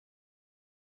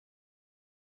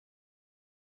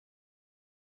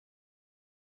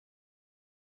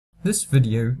This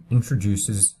video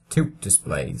introduces tilt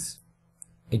displays.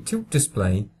 A tilt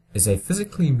display is a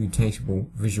physically mutatable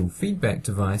visual feedback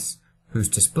device whose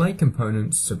display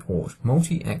components support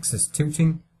multi-axis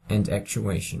tilting and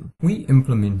actuation. We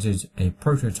implemented a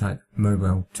prototype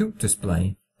mobile tilt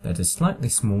display that is slightly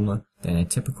smaller than a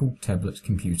typical tablet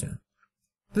computer.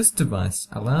 This device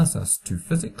allows us to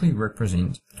physically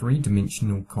represent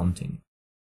three-dimensional content.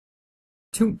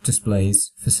 Tilt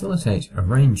displays facilitate a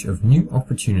range of new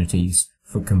opportunities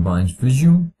for combined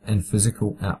visual and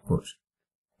physical output.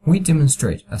 We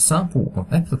demonstrate a sample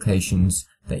of applications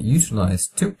that utilize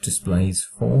tilt displays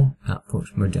for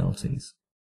output modalities.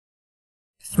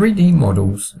 3D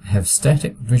models have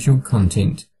static visual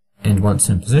content and, once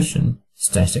in position,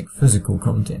 static physical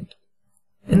content.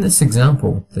 In this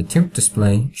example, the tilt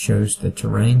display shows the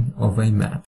terrain of a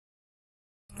map.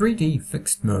 3D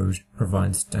fixed mode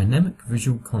provides dynamic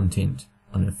visual content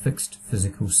on a fixed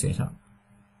physical setup.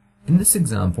 In this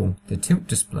example, the tilt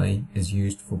display is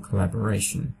used for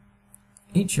collaboration.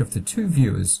 Each of the two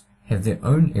viewers have their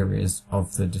own areas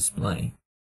of the display.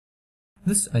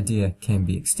 This idea can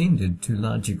be extended to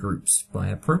larger groups by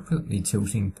appropriately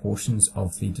tilting portions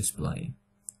of the display.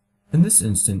 In this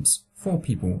instance, 4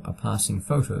 people are passing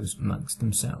photos amongst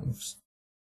themselves.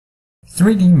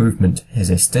 3D movement has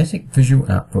a static visual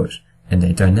output and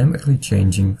a dynamically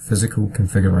changing physical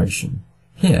configuration.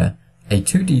 Here, a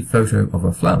 2D photo of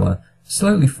a flower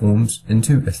slowly forms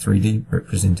into a 3D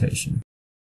representation.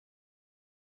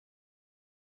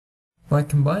 By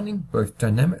combining both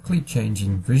dynamically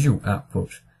changing visual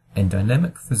output and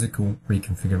dynamic physical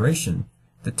reconfiguration,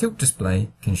 the tilt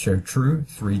display can show true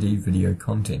 3D video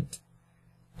content.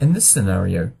 In this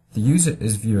scenario, the user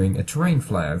is viewing a terrain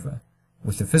flyover,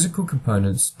 with the physical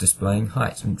components displaying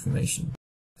height information.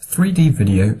 3D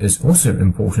video is also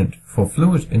important for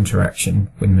fluid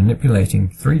interaction when manipulating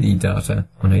 3D data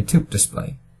on a tilt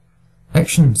display.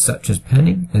 Actions such as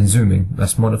panning and zooming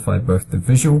must modify both the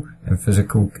visual and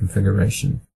physical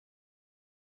configuration.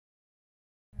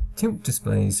 Tilt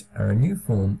displays are a new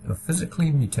form of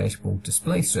physically mutatable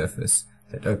display surface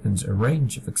that opens a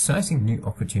range of exciting new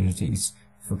opportunities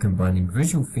for combining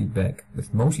visual feedback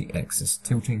with multi-axis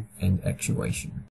tilting and actuation.